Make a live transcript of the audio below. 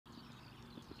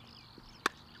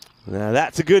Now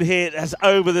that's a good hit. That's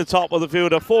over the top of the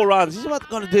fielder. 4 runs. This is what they've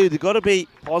got to do. They've got to be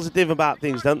positive about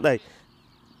things, don't they?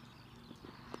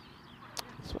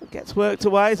 This one gets worked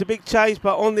away. It's a big chase,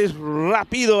 but on this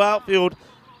rapido outfield,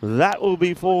 that will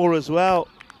be 4 as well.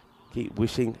 Keep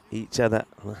wishing each other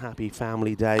a happy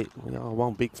family day. We are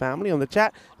one big family on the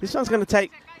chat. This one's going to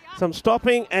take some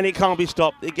stopping, and it can't be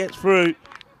stopped. It gets through.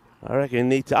 I reckon you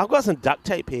need to. I've got some duct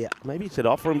tape here. Maybe you should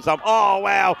offer him some. Oh,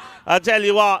 wow. I tell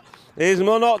you what,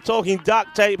 we're not talking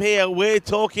duct tape here. We're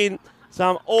talking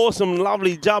some awesome,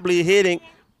 lovely, jubbly hitting.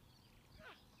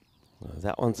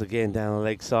 That one's again down the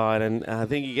leg side, and I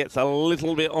think he gets a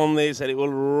little bit on this, and it will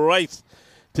race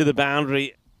to the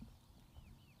boundary.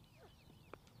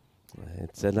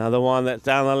 It's another one that's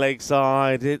down the leg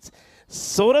side. It's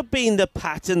sort of been the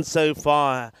pattern so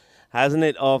far, hasn't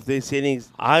it, of this innings?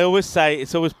 I always say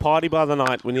it's always party by the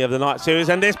night when you have the night series,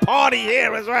 and there's party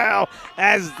here as well,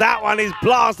 as that one is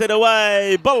blasted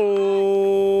away. Bully,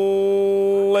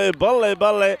 bully,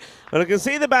 bully. And I can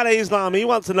see the R.Islam, he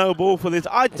wants a no ball for this.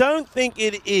 I don't think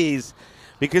it is,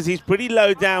 because he's pretty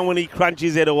low down when he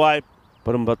crunches it away.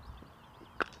 But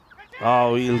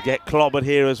oh, he'll get clobbered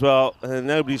here as well.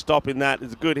 Nobody's stopping that.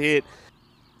 It's a good hit.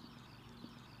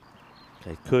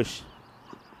 Okay, Kush.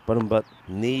 But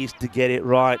needs to get it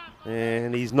right,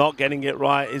 and he's not getting it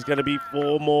right. It's going to be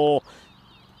 4 more.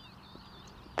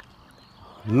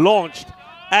 Launched.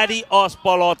 Adios,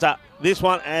 Bolota. This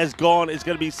one has gone. It's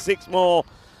going to be 6 more.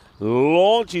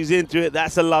 Launches into it.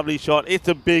 That's a lovely shot. It's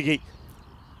a biggie.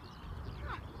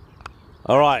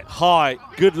 All right, high.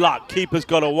 Good luck. Keeper's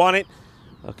got to want it.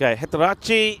 Okay,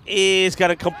 Hetarachi is going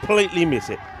to completely miss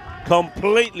it.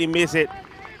 Completely miss it.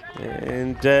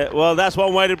 And, well, that's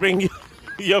one way to bring you.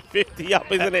 You're 50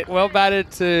 up, isn't it? Well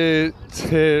batted to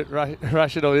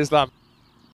Rashedul Islam.